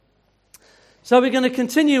So we're going to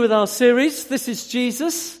continue with our series, This is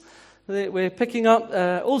Jesus. We're picking up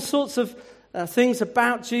all sorts of things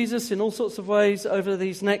about Jesus in all sorts of ways over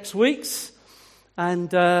these next weeks.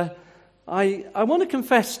 And I want to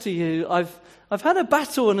confess to you, I've had a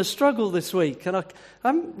battle and a struggle this week, and I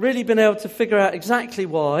haven't really been able to figure out exactly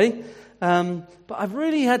why. But I've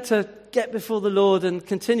really had to get before the Lord and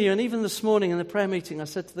continue. And even this morning in the prayer meeting, I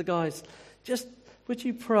said to the guys, just would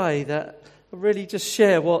you pray that I really just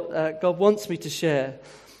share what God wants me to share.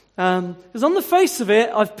 Because on the face of it,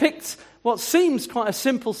 I've picked what seems quite a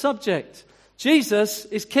simple subject. Jesus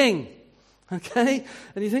is King. Okay?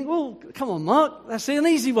 And you think, well, come on, Mark, that's an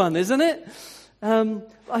easy one, isn't it?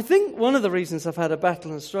 I think one of the reasons I've had a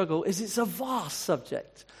battle and struggle is it's a vast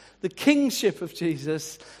subject. The kingship of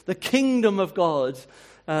Jesus, the kingdom of God,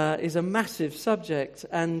 is a massive subject.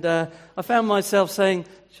 And I found myself saying,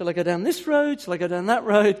 shall I go down this road? Shall I go down that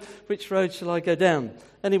road? Which road shall I go down?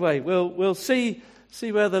 Anyway, we'll see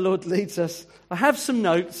where the Lord leads us. I have some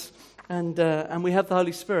notes, and we have the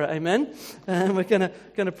Holy Spirit. Amen. And we're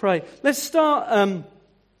gonna pray. Let's start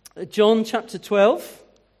John chapter 12.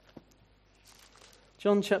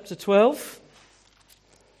 John chapter 12.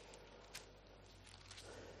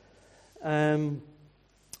 And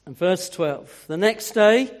verse 12. The next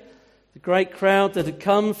day, the great crowd that had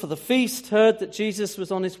come for the feast heard that Jesus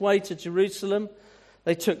was on his way to Jerusalem.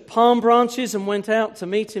 They took palm branches and went out to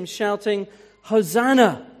meet him, shouting,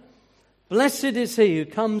 Hosanna! Blessed is he who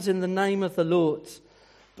comes in the name of the Lord.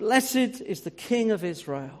 Blessed is the King of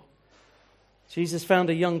Israel. Jesus found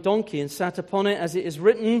a young donkey and sat upon it, as it is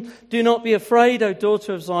written, Do not be afraid, O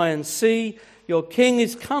daughter of Zion. See, your king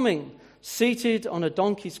is coming, seated on a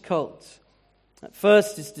donkey's colt. At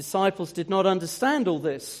first his disciples did not understand all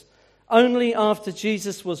this. Only after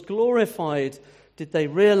Jesus was glorified did they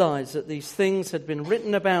realize that these things had been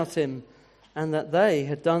written about him and that they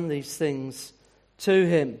had done these things to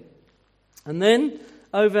him. And then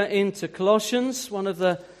over into Colossians, one of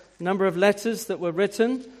the number of letters that were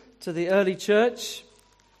written to the early church.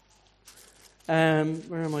 Where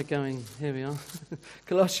am I going? Here we are.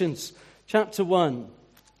 Colossians chapter 1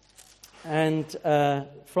 and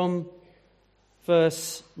from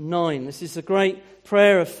verse 9. This is a great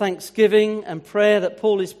prayer of thanksgiving and prayer that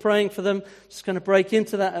Paul is praying for them. Just going to break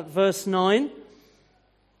into that at verse 9.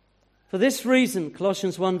 For this reason,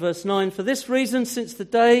 Colossians 1 verse 9, for this reason, since the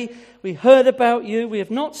day we heard about you, we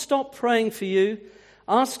have not stopped praying for you,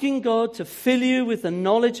 asking God to fill you with the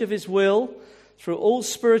knowledge of his will through all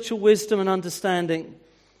spiritual wisdom and understanding.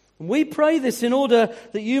 And we pray this in order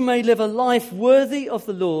that you may live a life worthy of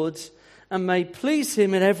the Lord and may please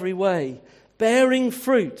him in every way, bearing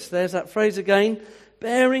fruit, there's that phrase again,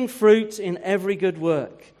 bearing fruit in every good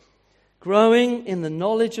work, growing in the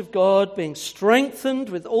knowledge of God, being strengthened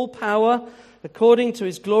with all power according to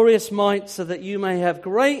his glorious might, so that you may have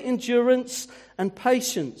great endurance and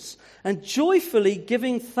patience, and joyfully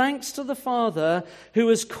giving thanks to the Father who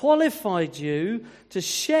has qualified you to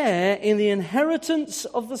share in the inheritance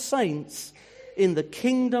of the saints in the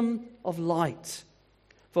kingdom of light.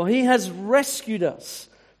 For he has rescued us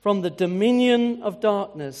from the dominion of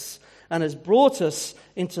darkness and has brought us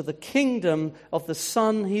into the kingdom of the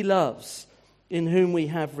Son he loves, in whom we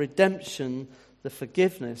have redemption, the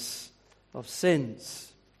forgiveness of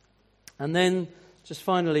sins. And then, just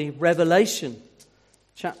finally, Revelation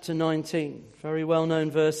chapter 19. Very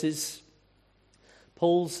well-known verses.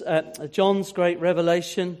 John's great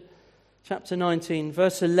revelation, chapter 19,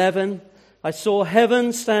 verse 11. I saw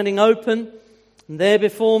heaven standing open, and there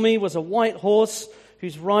before me was a white horse,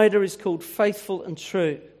 whose rider is called Faithful and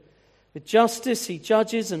True. With justice he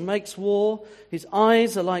judges and makes war. His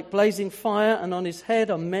eyes are like blazing fire, and on his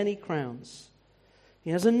head are many crowns. He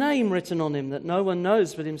has a name written on him that no one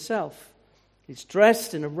knows but himself. He's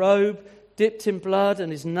dressed in a robe dipped in blood,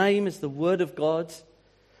 and his name is the Word of God.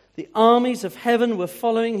 The armies of heaven were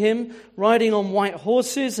following him, riding on white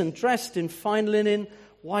horses and dressed in fine linen,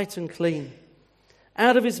 white and clean.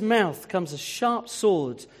 Out of his mouth comes a sharp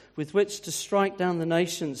sword with which to strike down the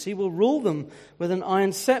nations. He will rule them with an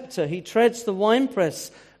iron scepter. He treads the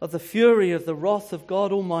winepress of the fury of the wrath of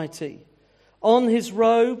God Almighty. On his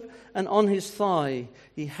robe and on his thigh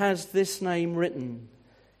he has this name written,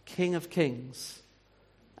 King of Kings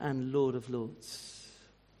and Lord of Lords.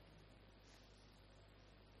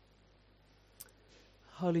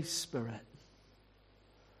 Holy Spirit,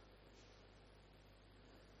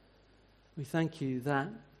 we thank you that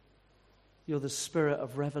you're the Spirit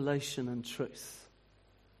of revelation and truth.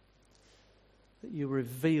 That you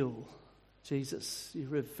reveal, Jesus, you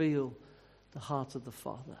reveal the heart of the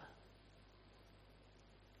Father.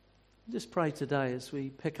 Just pray today as we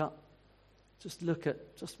pick up just look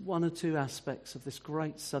at just one or two aspects of this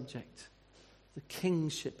great subject, the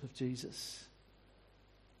kingship of Jesus.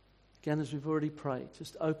 Again, as we've already prayed,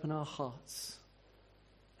 just open our hearts.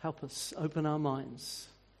 Help us open our minds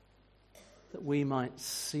that we might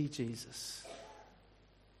see Jesus.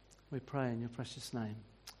 We pray in your precious name.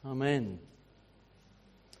 Amen.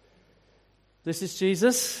 This is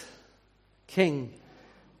Jesus, King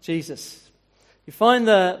Jesus. You find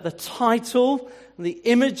the title and the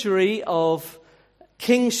imagery of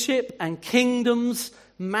kingship and kingdoms,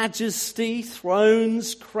 majesty,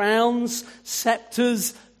 thrones, crowns,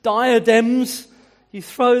 scepters, diadems. You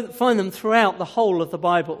find them throughout the whole of the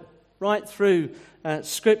Bible, right through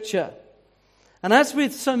Scripture. And as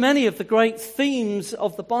with so many of the great themes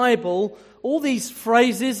of the Bible, all these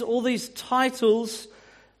phrases, all these titles,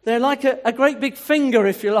 they're like a great big finger,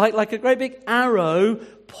 if you like a great big arrow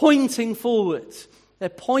pointing forward. They're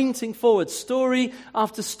pointing forward, story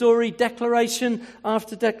after story, declaration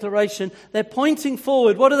after declaration. They're pointing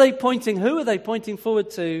forward. What are they pointing? Who are they pointing forward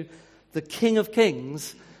to? The King of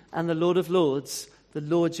Kings and the Lord of Lords, the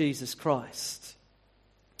Lord Jesus Christ.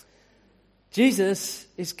 Jesus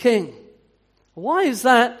is King. Why is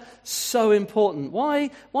that so important? Why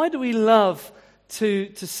do we love to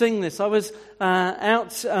sing this? I was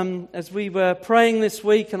out as we were praying this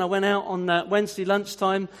week, and I went out on Wednesday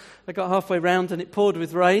lunchtime. I got halfway round and it poured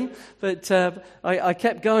with rain, but I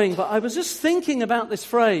kept going. But I was just thinking about this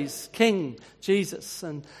phrase, King Jesus,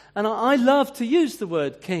 and I love to use the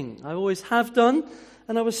word King. I always have done,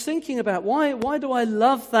 and I was thinking about why do I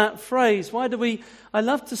love that phrase? I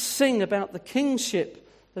love to sing about the kingship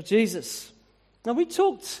of Jesus. Now, we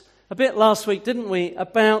talked a bit last week, didn't we,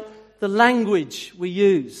 about the language we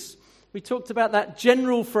use. We talked about that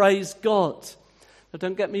general phrase, God. Now,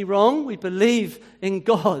 don't get me wrong, we believe in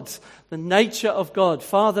God, the nature of God,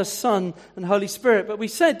 Father, Son, and Holy Spirit. But we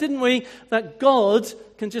said, didn't we, that God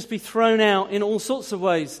can just be thrown out in all sorts of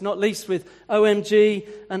ways, not least with OMG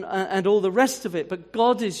and all the rest of it. But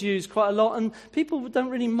God is used quite a lot, and people don't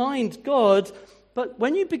really mind God. But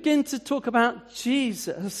when you begin to talk about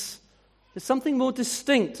Jesus, there's something more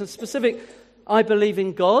distinct and specific. I believe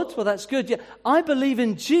in God. Well, that's good. Yeah, I believe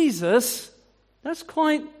in Jesus. That's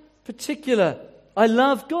quite particular. I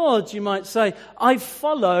love God, you might say. I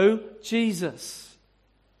follow Jesus,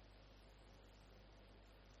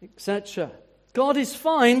 etc. God is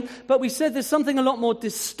fine, but we said there's something a lot more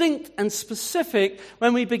distinct and specific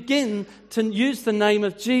when we begin to use the name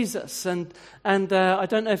of Jesus. And I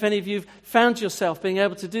don't know if any of you found yourself being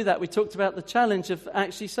able to do that. We talked about the challenge of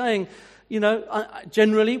actually saying,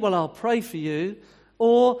 generally, well, I'll pray for you.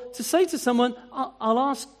 Or to say to someone, I'll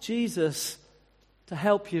ask Jesus to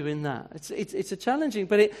help you in that. It's a challenging,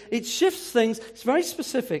 but it shifts things. It's very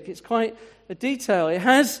specific. It's quite a detail. It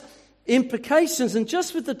has implications. And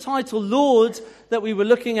just with the title Lord that we were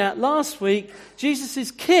looking at last week, Jesus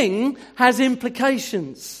is King has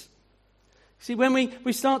implications. See, when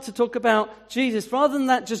we start to talk about Jesus, rather than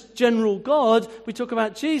that just general God, we talk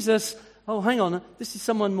about Jesus. Oh, hang on, this is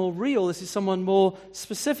someone more real, this is someone more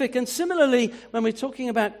specific. And similarly, when we're talking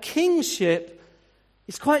about kingship,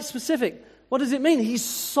 it's quite specific. What does it mean? He's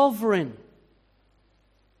sovereign.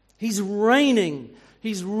 He's reigning.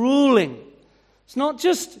 He's ruling. It's not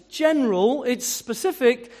just general, it's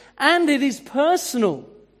specific, and it is personal.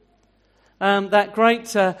 That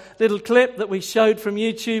great little clip that we showed from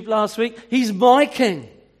YouTube last week, he's my king.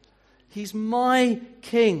 He's my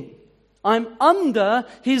king. I'm under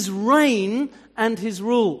his reign and his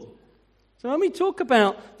rule. So when we talk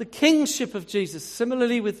about the kingship of Jesus,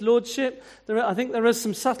 similarly with lordship, I think there are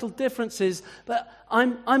some subtle differences, but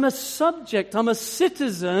I'm a subject, I'm a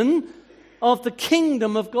citizen of the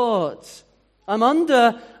kingdom of God. I'm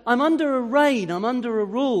under a reign, I'm under a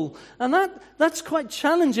rule. And that's quite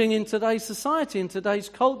challenging in today's society, in today's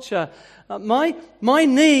culture. My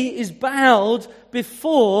knee is bowed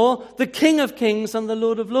before the King of Kings and the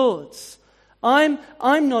Lord of Lords. I'm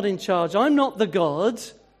not in charge. I'm not the God.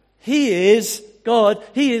 He is God.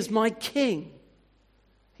 He is my King.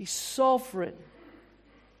 He's sovereign.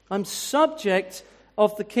 I'm subject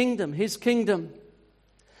of the kingdom, his kingdom.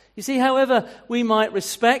 You see, however we might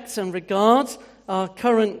respect and regard our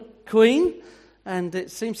current Queen, and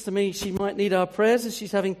it seems to me she might need our prayers as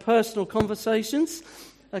she's having personal conversations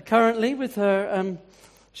currently with her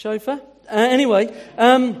chauffeur.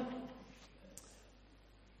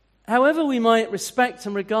 However we might respect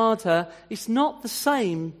and regard her, it's not the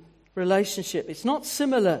same relationship. It's not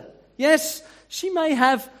similar. Yes, she may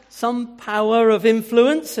have some power of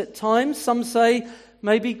influence at times. Some say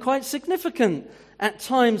maybe quite significant at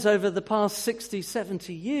times over the past 60,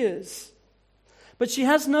 70 years. But she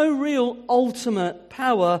has no real ultimate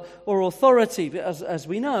power or authority. As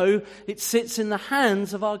we know, it sits in the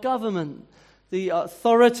hands of our government. The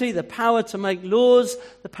authority, the power to make laws,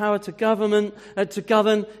 the power to govern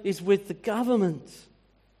is with the government.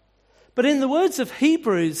 But in the words of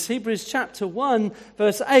Hebrews chapter 1,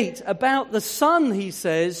 verse 8, about the Son, he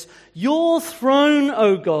says, "Your throne,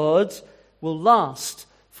 O God, will last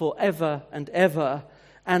forever and ever,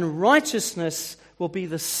 and righteousness will be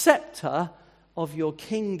the scepter of your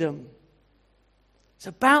kingdom." It's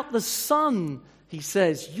about the Son, he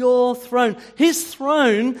says, your throne. His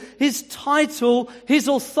throne, his title, his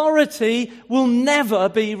authority will never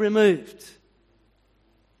be removed.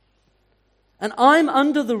 And I'm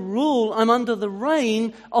under the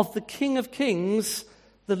reign of the King of Kings,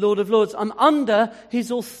 the Lord of Lords. I'm under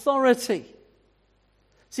his authority.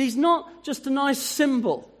 See, he's not just a nice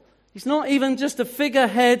symbol. He's not even just a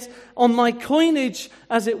figurehead on my coinage,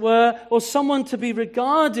 as it were, or someone to be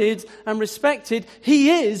regarded and respected. He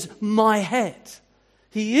is my head.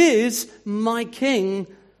 He is my King.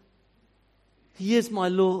 He is my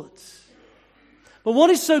Lord. But what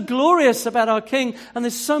is so glorious about our King, and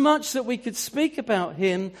there's so much that we could speak about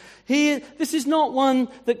him, this is not one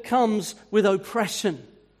that comes with oppression.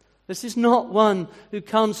 This is not one who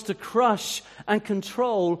comes to crush and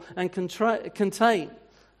control and contain.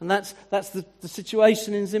 And that's the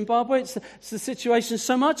situation in Zimbabwe. It's the situation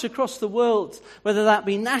so much across the world, whether that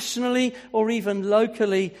be nationally or even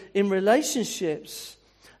locally in relationships.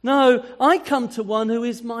 No, I come to one who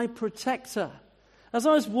is my protector. As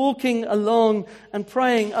I was walking along and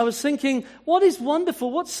praying, I was thinking, what is wonderful?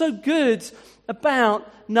 What's so good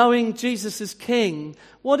about knowing Jesus as King?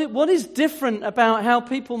 What is different about how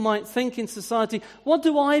people might think in society? What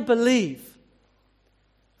do I believe?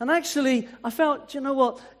 And actually, I felt, you know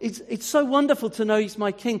what? It's so wonderful to know he's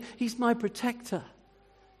my King. He's my protector.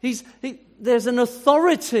 There's an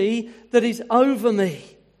authority that is over me.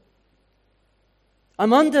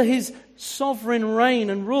 I'm under his sovereign reign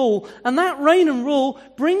and rule. And that reign and rule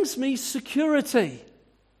brings me security.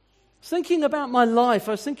 I was thinking about my life.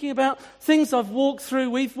 I was thinking about things we've walked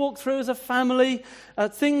through as a family,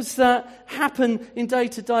 things that happen in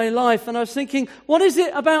day-to-day life. And I was thinking, what is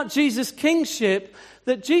it about Jesus' kingship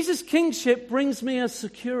that Jesus' kingship brings me a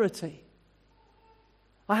security?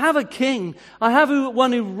 I have a king. I have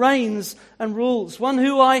one who reigns and rules, one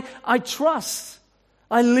who I trust,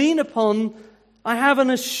 I lean upon. I have an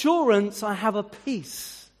assurance, I have a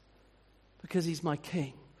peace, because he's my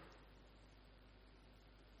King.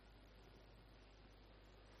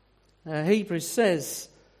 Hebrews says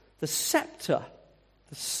the scepter,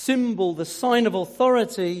 the symbol, the sign of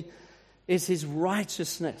authority is his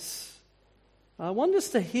righteousness. I want us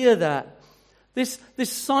to hear that. This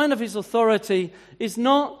sign of his authority is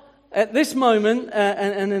not, at this moment,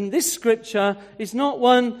 and in this scripture, is not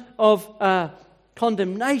one of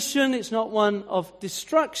condemnation, it's not one of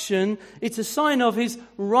destruction, it's a sign of his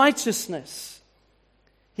righteousness.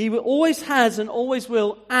 He always has and always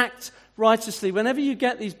will act righteously. Whenever you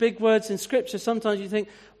get these big words in Scripture, sometimes you think,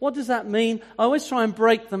 what does that mean? I always try and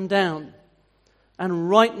break them down. And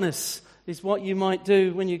rightness is what you might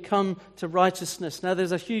do when you come to righteousness. Now,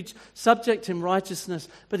 there's a huge subject in righteousness,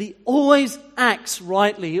 but he always acts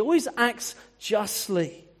rightly. He always acts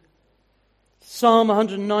justly. Psalm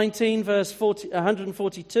 119, verse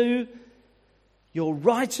 142, your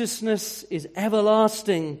righteousness is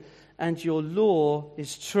everlasting and your law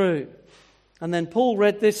is true. And then Paul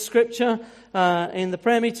read this scripture in the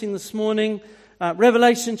prayer meeting this morning,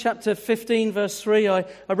 Revelation chapter 15, verse 3. I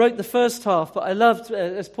wrote the first half, but I loved,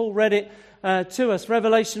 as Paul read it to us,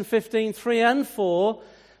 Revelation 15, 3 and 4.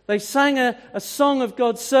 They sang a song of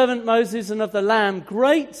God's servant Moses and of the Lamb.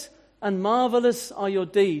 Great and marvelous are your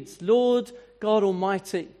deeds, Lord God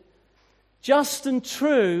Almighty. Just and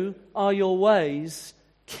true are your ways,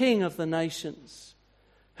 King of the nations.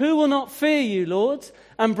 Who will not fear you, Lord,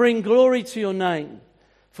 and bring glory to your name?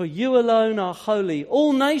 For you alone are holy.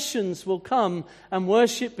 All nations will come and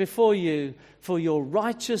worship before you, for your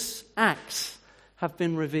righteous acts have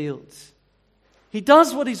been revealed. He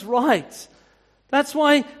does what is right. That's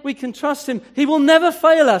why we can trust him. He will never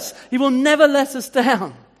fail us. He will never let us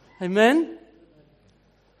down. Amen?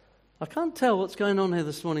 I can't tell what's going on here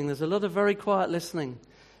this morning. There's a lot of very quiet listening,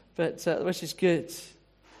 but which is good.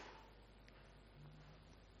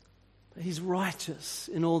 But he's righteous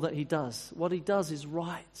in all that he does. What he does is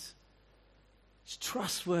right. He's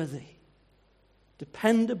trustworthy,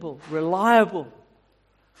 dependable, reliable.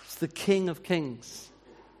 He's the King of Kings.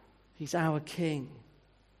 He's our King.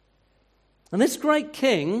 And this great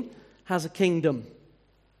King has a kingdom,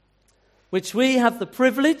 which we have the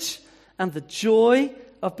privilege and the joy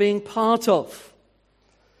of being part of.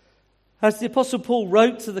 as the Apostle Paul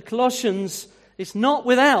wrote to the Colossians, it's not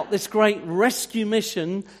without this great rescue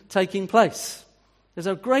mission taking place. There's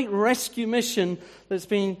a great rescue mission that's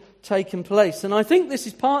been taking place. And I think this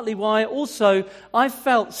is partly why also I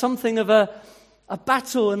felt something of a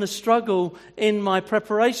battle and a struggle in my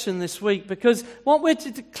preparation this week, because what we're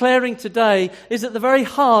declaring today is at the very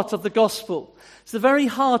heart of the gospel. It's the very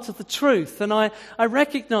heart of the truth. And I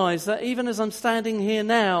recognize that even as I'm standing here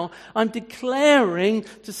now, I'm declaring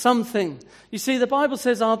to something. You see, the Bible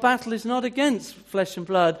says our battle is not against flesh and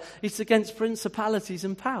blood, it's against principalities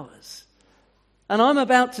and powers. And I'm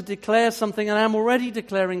about to declare something, and I'm already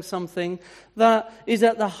declaring something that is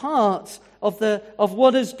at the heart of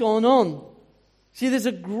what has gone on. See, there's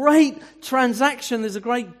a great transaction, there's a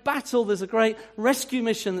great battle, there's a great rescue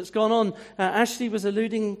mission that's gone on. Ashley was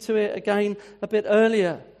alluding to it again a bit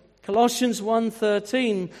earlier. Colossians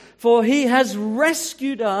 1:13, for he has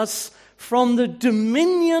rescued us from the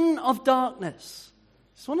dominion of darkness.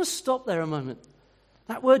 Just want to stop there a moment.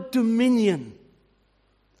 That word dominion,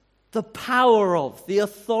 the power of, the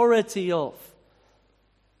authority of.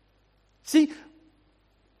 See,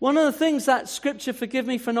 one of the things that Scripture, forgive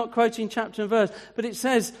me for not quoting chapter and verse, but it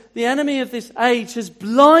says, the enemy of this age has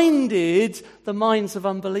blinded the minds of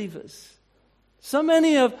unbelievers. So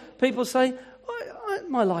many of people say,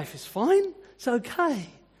 my life is fine, it's okay.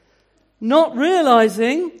 Not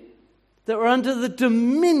realizing that we're under the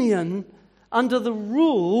dominion, under the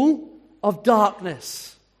rule of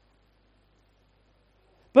darkness.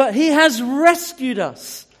 But he has rescued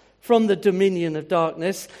us from the dominion of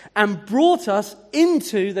darkness and brought us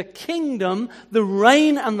into the kingdom, the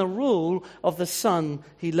reign and the rule of the Son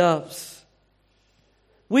he loves.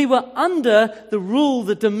 We were under the rule,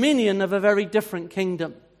 the dominion of a very different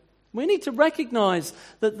kingdom. We need to recognize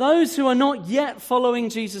that those who are not yet following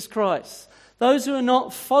Jesus Christ, those who are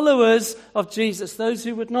not followers of Jesus, those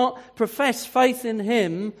who would not profess faith in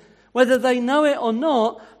him, whether they know it or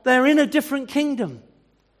not, they're in a different kingdom.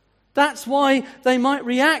 That's why they might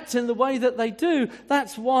react in the way that they do.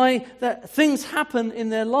 That's why things happen in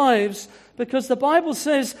their lives, because the Bible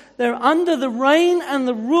says they're under the reign and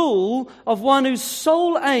the rule of one whose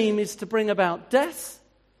sole aim is to bring about death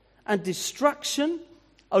and destruction,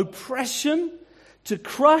 oppression, to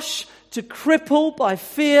crush, to cripple by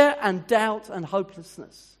fear and doubt and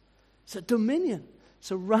hopelessness. It's a dominion.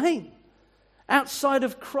 It's a reign. Outside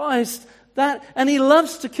of Christ, and he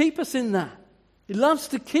loves to keep us in that. He loves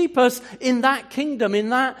to keep us in that kingdom, in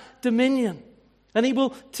that dominion. And he will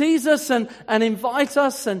tease us and invite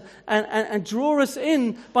us and draw us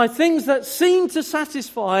in by things that seem to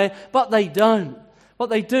satisfy, but they don't. What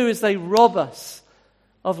they do is they rob us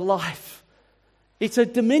of life. It's a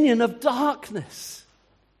dominion of darkness.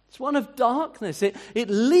 It's one of darkness. It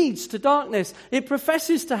leads to darkness. It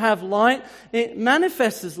professes to have light. It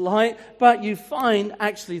manifests as light, but you find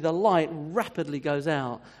actually the light rapidly goes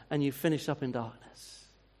out and you finish up in darkness.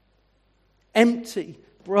 Empty,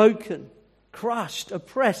 broken, crushed,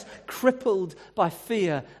 oppressed, crippled by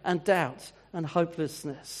fear and doubt and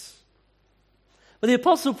hopelessness. But the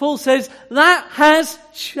Apostle Paul says that has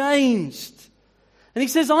changed. And he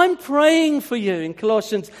says, I'm praying for you in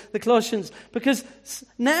the Colossians, because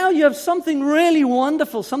now you have something really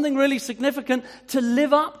wonderful, something really significant to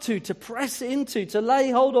live up to press into, to lay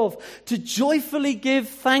hold of, to joyfully give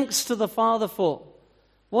thanks to the Father for.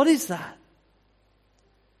 What is that?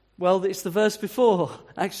 Well, it's the verse before,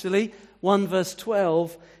 actually, 1 verse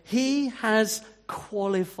 12. He has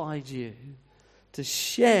qualified you to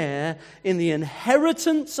share in the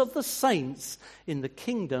inheritance of the saints in the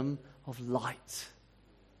kingdom of light,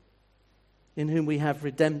 in whom we have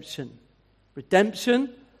redemption.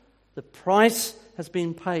 Redemption, the price has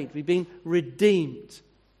been paid. We've been redeemed.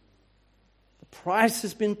 The price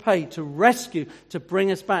has been paid to rescue, to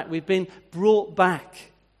bring us back. We've been brought back.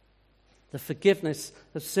 The forgiveness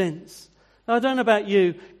of sins. Now, I don't know about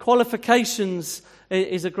you, qualifications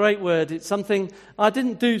is a great word. It's something I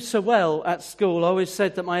didn't do so well at school. I always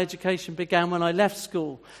said that my education began when I left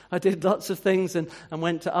school. I did lots of things and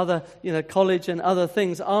went to other, college and other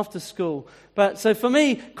things after school. But so for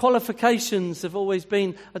me, qualifications have always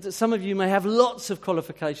been, some of you may have lots of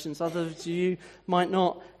qualifications, others of you might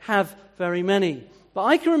not have very many. But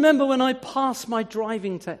I can remember when I passed my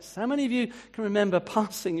driving test. How many of you can remember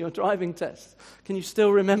passing your driving test? Can you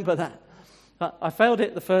still remember that? I failed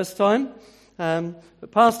it the first time,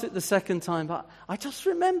 but passed it the second time. But I just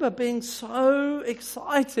remember being so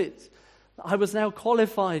excited that I was now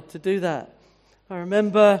qualified to do that. I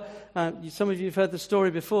remember, some of you have heard the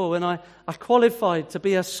story before, when I qualified to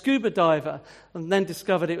be a scuba diver and then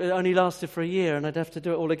discovered it only lasted for a year and I'd have to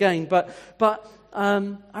do it all again. But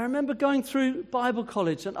I remember going through Bible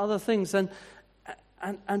college and other things, and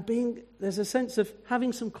being, there's a sense of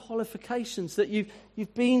having some qualifications that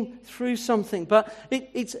you've been through something, but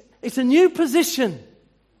it's a new position.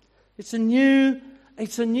 It's a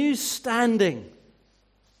new standing.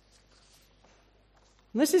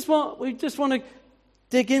 And this is what we just want to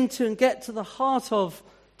dig into and get to the heart of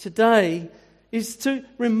today, is to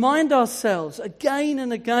remind ourselves again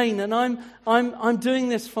and again, and I'm doing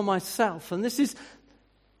this for myself, and this is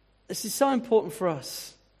so important for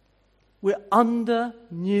us. We're under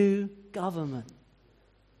new government.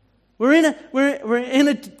 We're in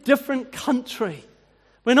a different country.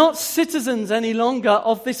 We're not citizens any longer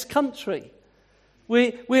of this country.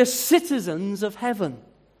 We're citizens of heaven.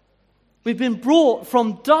 We've been brought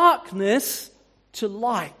from darkness to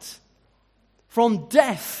light, from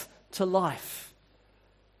death to life.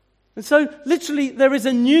 And so, literally, there is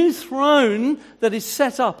a new throne that is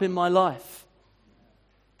set up in my life.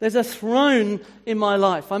 There's a throne in my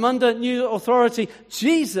life. I'm under new authority.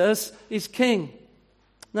 Jesus is King.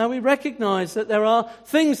 Now, we recognize that there are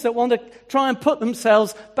things that want to try and put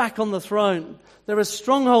themselves back on the throne. There are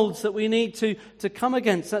strongholds that we need to come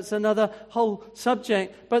against. That's another whole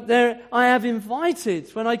subject. But I have invited,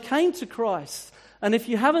 when I came to Christ, and if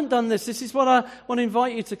you haven't done this, this is what I want to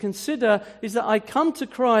invite you to consider, is that I come to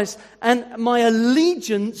Christ and my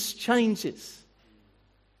allegiance changes.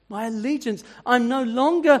 My allegiance. I'm no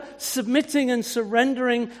longer submitting and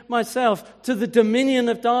surrendering myself to the dominion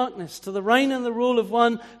of darkness, to the reign and the rule of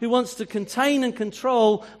one who wants to contain and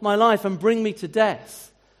control my life and bring me to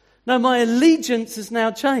death. No, my allegiance has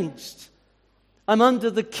now changed. I'm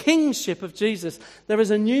under the kingship of Jesus. There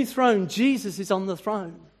is a new throne. Jesus is on the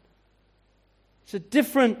throne. It's a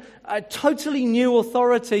different, a totally new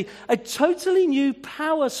authority, a totally new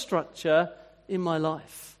power structure in my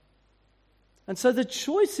life. And so the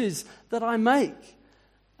choices that I make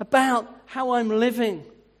about how I'm living,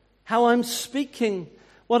 how I'm speaking,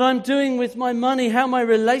 what I'm doing with my money, how my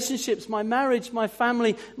relationships, my marriage, my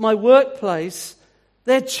family, my workplace,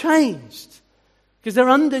 they're changed because they're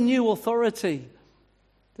under new authority.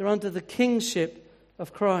 They're under the kingship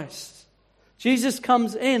of Christ. Jesus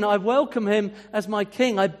comes in. I welcome him as my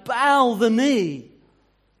king. I bow the knee.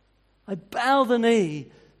 I bow the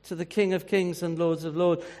knee to the King of Kings and Lords of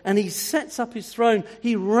Lords. And he sets up his throne.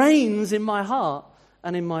 He reigns in my heart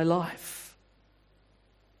and in my life.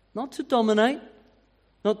 Not to dominate,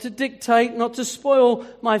 not to dictate, not to spoil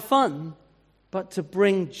my fun, but to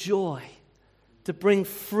bring joy, to bring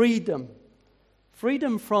freedom.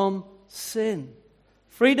 Freedom from sin.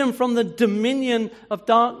 Freedom from the dominion of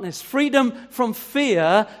darkness. Freedom from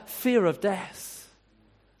fear of death.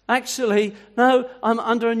 Actually, no, I'm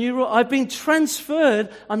under a new rule. I've been transferred.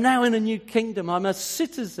 I'm now in a new kingdom. I'm a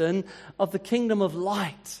citizen of the kingdom of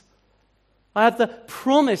light. I have the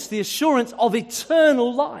promise, the assurance of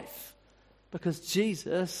eternal life because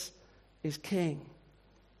Jesus is King.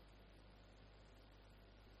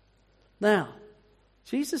 Now,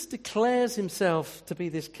 Jesus declares himself to be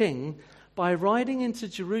this king by riding into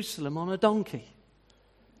Jerusalem on a donkey.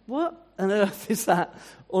 What on earth is that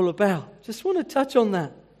all about? Just want to touch on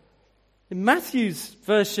that. In Matthew's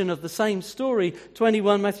version of the same story,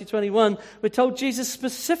 Matthew 21, we're told Jesus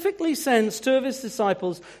specifically sends two of his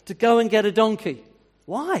disciples to go and get a donkey.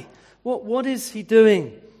 Why? What is he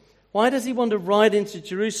doing? Why does he want to ride into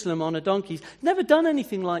Jerusalem on a donkey? He's never done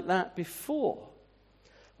anything like that before.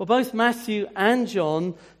 Well, both Matthew and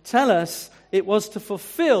John tell us it was to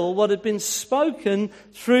fulfill what had been spoken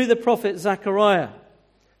through the prophet Zechariah.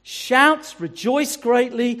 Shout, rejoice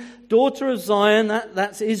greatly, daughter of Zion,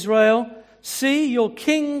 that's Israel. See, your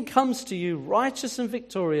king comes to you, righteous and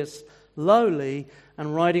victorious, lowly,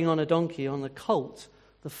 and riding on a donkey, on the colt,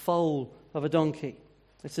 the foal of a donkey.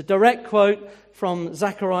 It's a direct quote from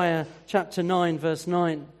Zechariah chapter 9, verse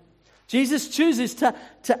 9. Jesus chooses to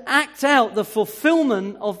act out the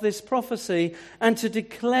fulfillment of this prophecy and to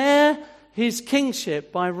declare his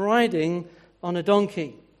kingship by riding on a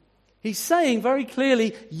donkey. He's saying very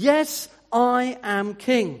clearly, yes, I am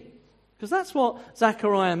king. Because that's what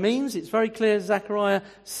Zechariah means. It's very clear Zechariah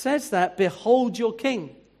says that, behold your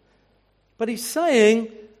king. But he's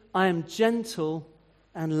saying, I am gentle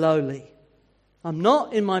and lowly. I'm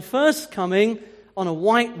not in my first coming on a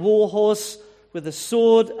white war horse with a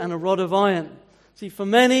sword and a rod of iron. See, for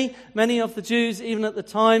many of the Jews, even at the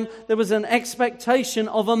time, there was an expectation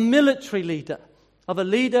of a military leader, of a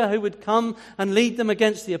leader who would come and lead them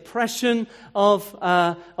against the oppression of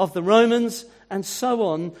the Romans and so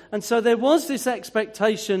on. And so there was this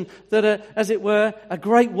expectation that, as it were, a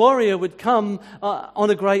great warrior would come on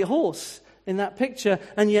a great horse in that picture.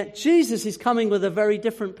 And yet Jesus is coming with a very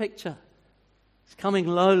different picture. He's coming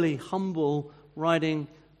lowly, humble, riding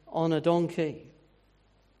on a donkey.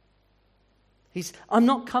 I'm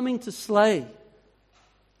not coming to slay.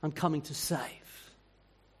 I'm coming to save.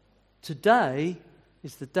 Today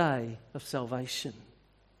is the day of salvation.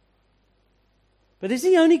 But is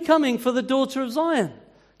he only coming for the daughter of Zion?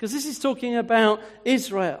 Because this is talking about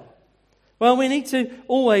Israel. Well, we need to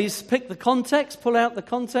always pick the context, pull out the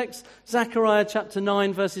context. Zechariah chapter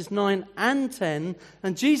 9, verses 9 and 10.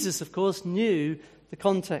 And Jesus, of course, knew the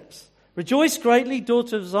context. Rejoice greatly,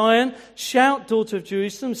 daughter of Zion. Shout, daughter of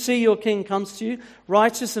Jerusalem. See, your king comes to you,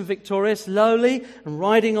 righteous and victorious, lowly and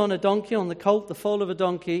riding on a donkey, on the colt, the foal of a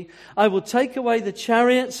donkey. I will take away the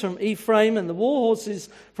chariots from Ephraim and the war horses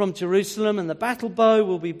from Jerusalem, and the battle bow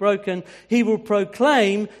will be broken. He will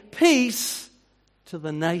proclaim peace to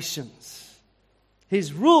the nations.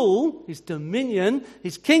 His rule, his dominion,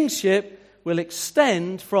 his kingship will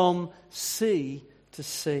extend from sea to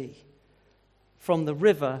sea, from the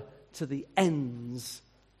river to the ends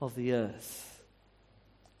of the earth.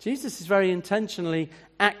 Jesus is very intentionally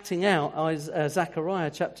acting out Zechariah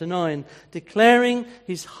chapter 9, declaring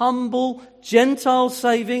his humble,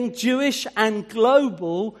 Gentile-saving, Jewish and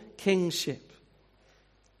global kingship.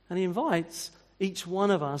 And he invites each one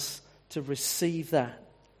of us to receive that.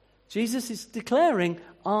 Jesus is declaring,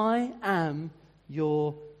 I am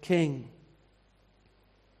your king.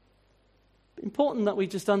 Important that we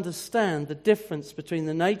just understand the difference between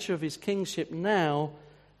the nature of his kingship now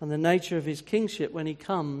and the nature of his kingship when he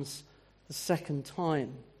comes the second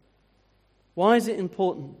time. Why is it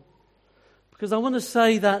important? Because I want to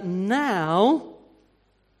say that now,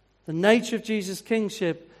 the nature of Jesus'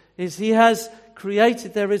 kingship is he has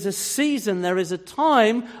created, there is a season, there is a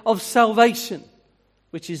time of salvation,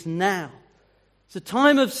 which is now. It's a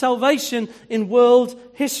time of salvation in world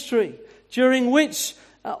history, during which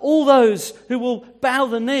all those who will bow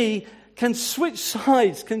the knee can switch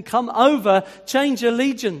sides, can come over, change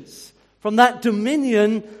allegiance from that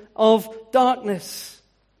dominion of darkness.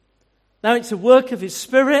 Now it's a work of his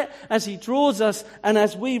Spirit as he draws us and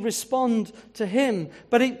as we respond to him.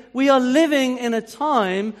 But we are living in a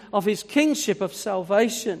time of his kingship of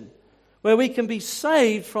salvation, where we can be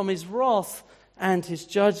saved from his wrath and his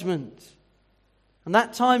judgment. And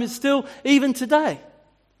that time is still even today,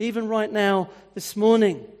 even right now, this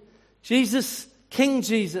morning. Jesus, King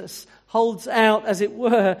Jesus, holds out, as it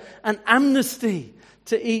were, an amnesty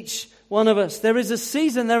to each one of us. There is a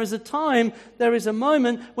season, there is a time, there is a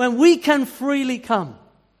moment when we can freely come.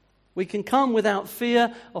 We can come without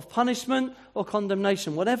fear of punishment or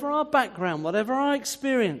condemnation. Whatever our background, whatever our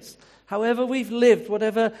experience, however we've lived,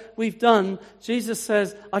 whatever we've done, Jesus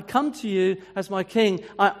says, I come to you as my king.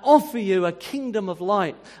 I offer you a kingdom of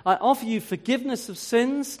light. I offer you forgiveness of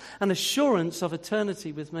sins and assurance of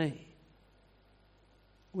eternity with me.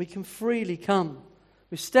 We can freely come.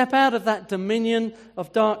 We step out of that dominion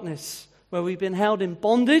of darkness where we've been held in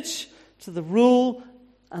bondage to the rule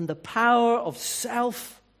and the power of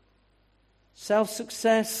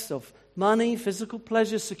self-success, of money, physical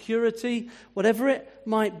pleasure, security, whatever it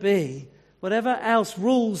might be, whatever else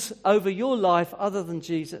rules over your life other than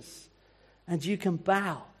Jesus. And you can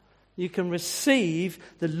bow. You can receive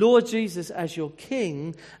the Lord Jesus as your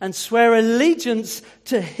King and swear allegiance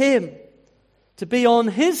to him, to be on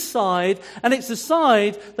his side. And it's a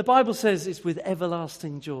side, the Bible says, it's with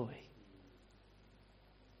everlasting joy.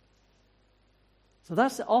 So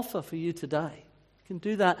that's the offer for you today. Can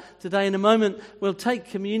do that today. In a moment, we'll take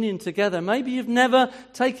communion together. Maybe you've never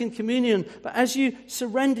taken communion, but as you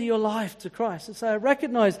surrender your life to Christ and say, I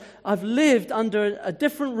recognize I've lived under a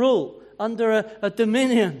different rule, under a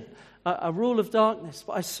dominion, a rule of darkness,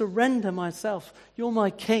 but I surrender myself. You're my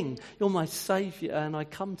King, you're my Savior, and I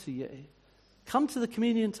come to you. Come to the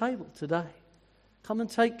communion table today. Come and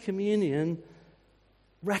take communion,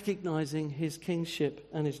 recognizing his kingship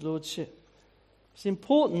and his lordship. It's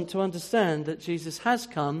important to understand that Jesus has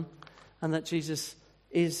come and that Jesus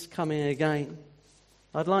is coming again.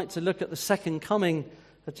 I'd like to look at the second coming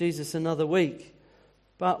of Jesus another week.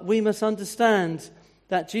 But we must understand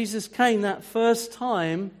that Jesus came that first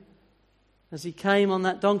time as he came on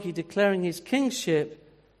that donkey declaring his kingship,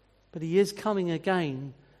 but he is coming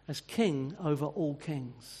again as king over all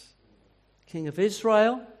kings. King of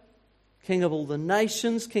Israel, king of all the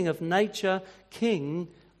nations, king of nature, king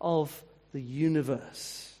of the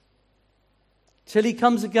universe. Till he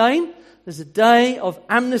comes again, there's a day of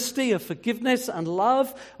amnesty, of forgiveness and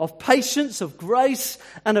love, of patience, of grace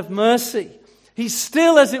and of mercy. He's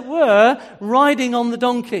still, as it were, riding on the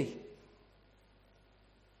donkey.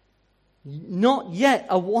 Not yet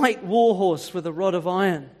a white war horse with a rod of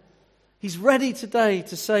iron. He's ready today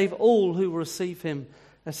to save all who will receive him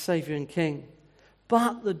as Saviour and King.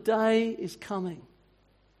 But the day is coming,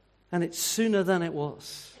 and it's sooner than it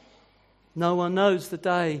was. No one knows the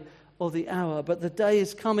day or the hour, but the day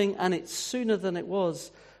is coming, and it's sooner than it was,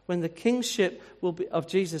 when the kingship of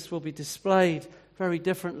Jesus will be displayed very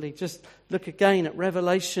differently. Just look again at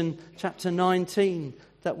Revelation chapter 19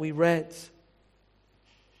 that we read.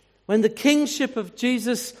 When the kingship of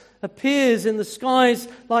Jesus appears in the skies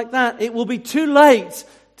like that, it will be too late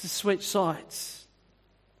to switch sides.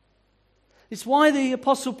 It's why the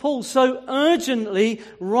Apostle Paul so urgently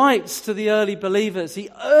writes to the early believers. He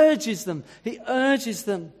urges them.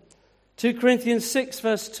 2 Corinthians 6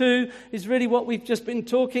 verse 2 is really what we've just been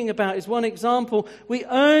talking about. Is one example. We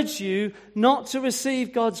urge you not to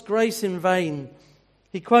receive God's grace in vain.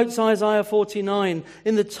 He quotes Isaiah 49.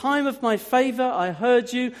 In the time of my favor I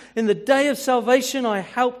heard you. In the day of salvation I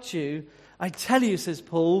helped you. I tell you, says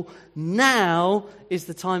Paul, now is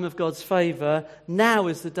the time of God's favor. Now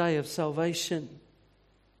is the day of salvation.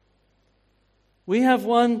 We have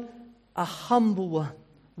a humble one,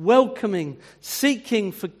 welcoming,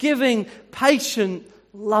 seeking, forgiving, patient,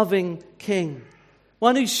 loving King.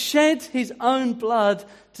 One who shed his own blood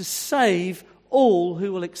to save all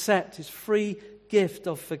who will accept his free gift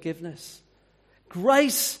of forgiveness.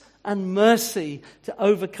 Grace and mercy to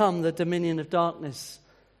overcome the dominion of darkness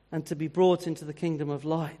and to be brought into the kingdom of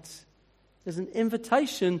light. There's an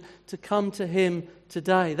invitation to come to him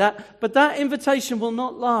today. But that invitation will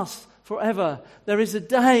not last forever. There is a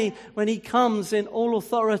day when he comes in all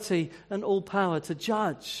authority and all power to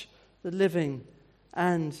judge the living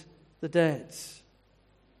and the dead.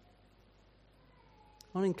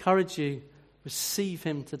 I want to encourage you, receive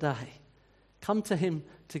him today. Come to him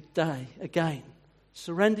today again.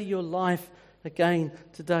 Surrender your life again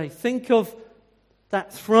today. Think of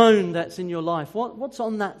that throne that's in your life. What's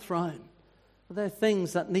on that throne? Are there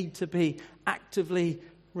things that need to be actively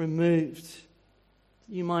removed?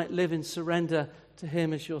 You might live in surrender to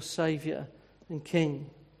him as your Saviour and King.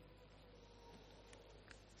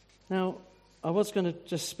 Now, I was going to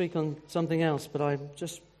just speak on something else, but I'm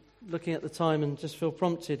just looking at the time and just feel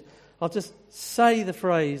prompted. I'll just say the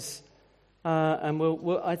phrase, and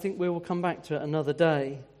I think we will come back to it another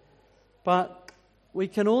day. But we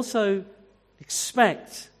can also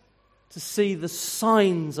expect to see the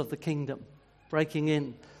signs of the kingdom breaking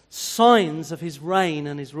in. Signs of his reign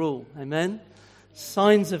and his rule. Amen?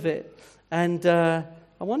 Signs of it. And I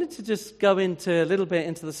wanted to just go into a little bit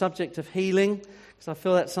into the subject of healing, because I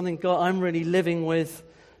feel that's something I'm really living with.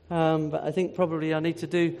 But I think probably I need to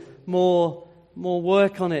do more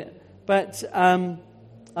work on it. But I'm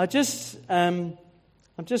just going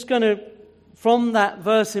to, from that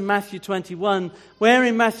verse in Matthew 21, where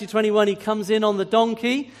in Matthew 21 he comes in on the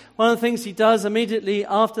donkey. One of the things he does immediately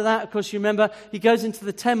after that, of course you remember, he goes into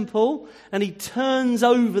the temple and he turns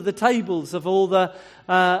over the tables of all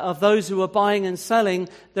of those who are buying and selling.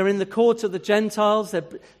 They're in the court of the Gentiles.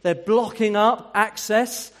 They're blocking up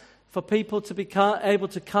access for people to be able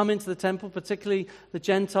to come into the temple, particularly the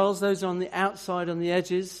Gentiles, those on the outside, on the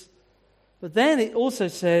edges. But then it also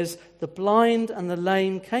says, the blind and the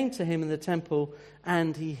lame came to him in the temple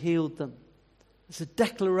and he healed them. It's a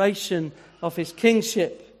declaration of his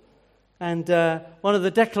kingship. And one of the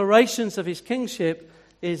declarations of his kingship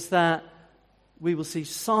is that we will see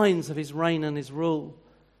signs of his reign and his rule.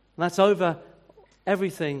 And that's over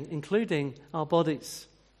everything, including our bodies.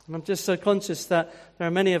 And I'm just so conscious that there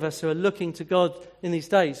are many of us who are looking to God in these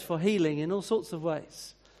days for healing in all sorts of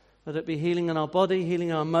ways. Whether it be healing in our body, healing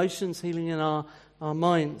in our emotions, healing in our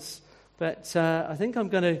minds. But I think I'm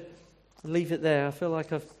going to leave it there. I feel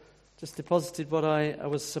like I've just deposited what I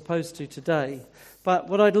was supposed to today. But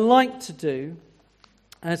what I'd like to do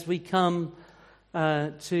as we come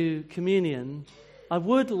to communion, I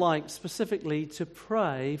would like specifically to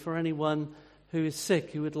pray for anyone who is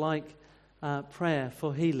sick, who would like prayer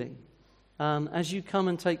for healing. As you come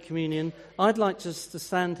and take communion, I'd like just to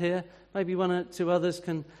stand here. Maybe one or two others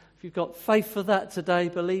can. If you've got faith for that today,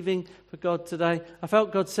 believing for God today. I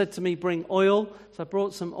felt God said to me, bring oil. So I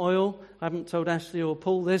brought some oil. I haven't told Ashley or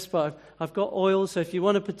Paul this, but I've got oil. So if you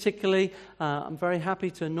want to particularly, I'm very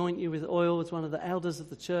happy to anoint you with oil as one of the elders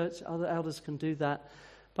of the church. Other elders can do that.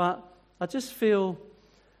 But I just feel,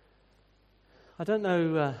 I don't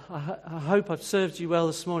know, I hope I've served you well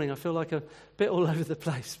this morning. I feel like a bit all over the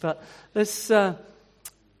place. But let's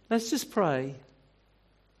just pray.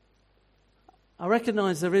 I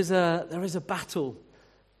recognise there is a battle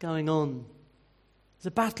going on. There's a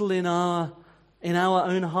battle in our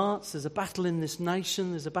own hearts. There's a battle in this nation.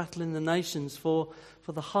 There's a battle in the nations for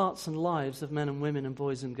the hearts and lives of men and women and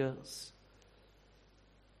boys and girls.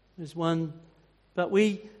 There's one, but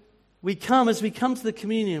we come, as we come to the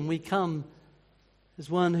communion, we come as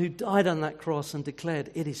one who died on that cross and declared,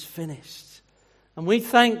 "It is finished." And we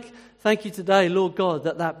thank you today, Lord God,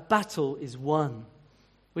 that battle is won.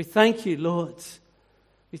 We thank you, Lord.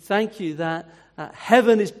 We thank you that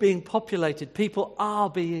heaven is being populated. People are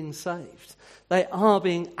being saved. They are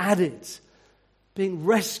being added, being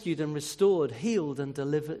rescued and restored, healed and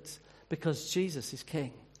delivered, because Jesus is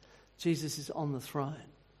King. Jesus is on the throne.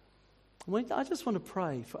 I just want to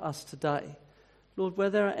pray for us today. Lord, where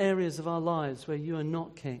there are areas of our lives where you are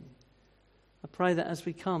not King, I pray that as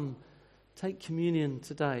we come, take communion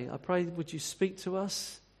today, I pray, would you speak to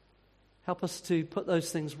us? Help us to put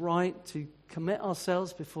those things right, to commit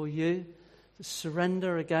ourselves before you, to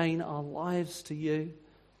surrender again our lives to you,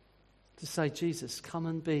 to say, Jesus, come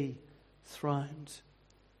and be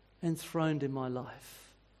enthroned in my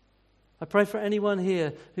life. I pray for anyone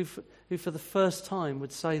here who for the first time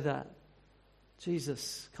would say that.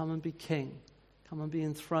 Jesus, come and be King. Come and be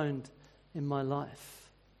enthroned in my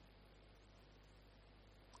life.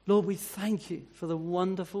 Lord, we thank you for the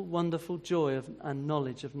wonderful, wonderful joy and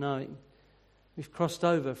knowledge of knowing we've crossed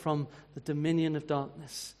over from the dominion of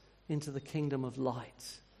darkness into the kingdom of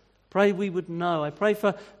light. Pray we would know. I pray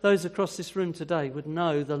for those across this room today would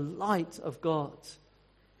know the light of God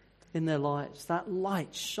in their lives, that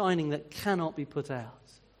light shining that cannot be put out.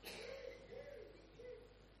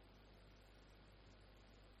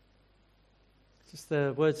 Just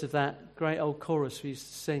the words of that great old chorus we used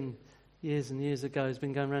to sing years and years ago has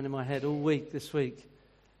been going around in my head all week this week.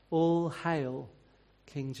 All hail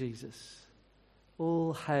King Jesus.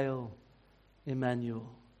 All hail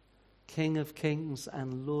Emmanuel. King of kings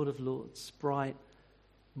and Lord of lords, bright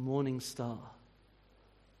morning star.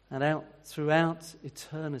 And throughout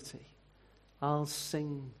eternity, I'll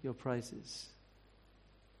sing your praises.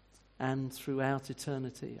 And throughout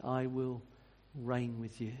eternity, I will reign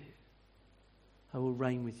with you. I will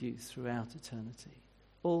reign with you throughout eternity.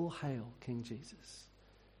 All hail King Jesus.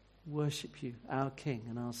 Worship you, our King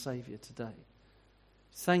and our Saviour today.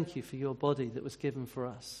 Thank you for your body that was given for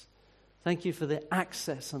us. Thank you for the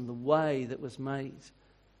access and the way that was made.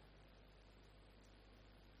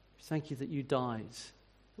 Thank you that you died,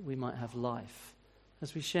 that we might have life.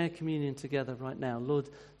 As we share communion together right now, Lord,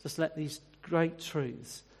 just let these great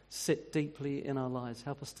truths sit deeply in our lives.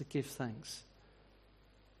 Help us to give thanks.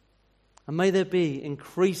 And may there be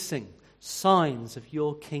increasing signs of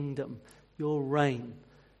your kingdom, your reign,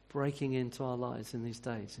 breaking into our lives in these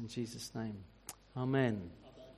days. In Jesus' name, amen.